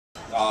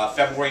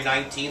February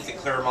 19th at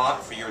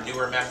Claremont for your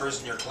newer members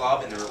in your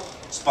club and their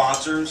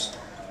sponsors.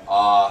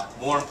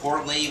 More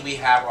importantly, we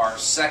have our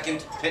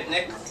second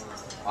picnic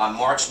on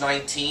March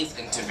 19th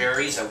in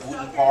Tavares at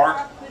Wooten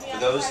Park. For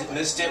those that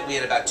missed it, we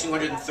had about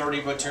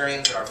 230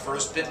 Rotarians at our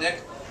first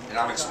picnic, and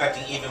I'm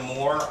expecting even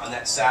more on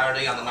that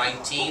Saturday on the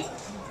 19th.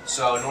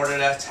 So in order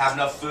to have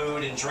enough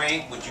food and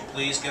drink, would you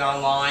please get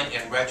online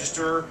and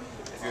register?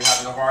 If you're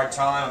having a hard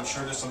time, I'm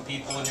sure there's some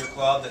people in your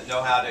club that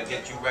know how to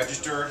get you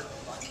registered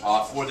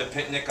for the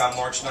picnic on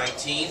March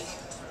 19th.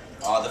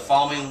 The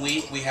following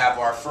week, we have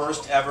our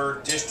first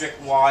ever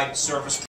district-wide service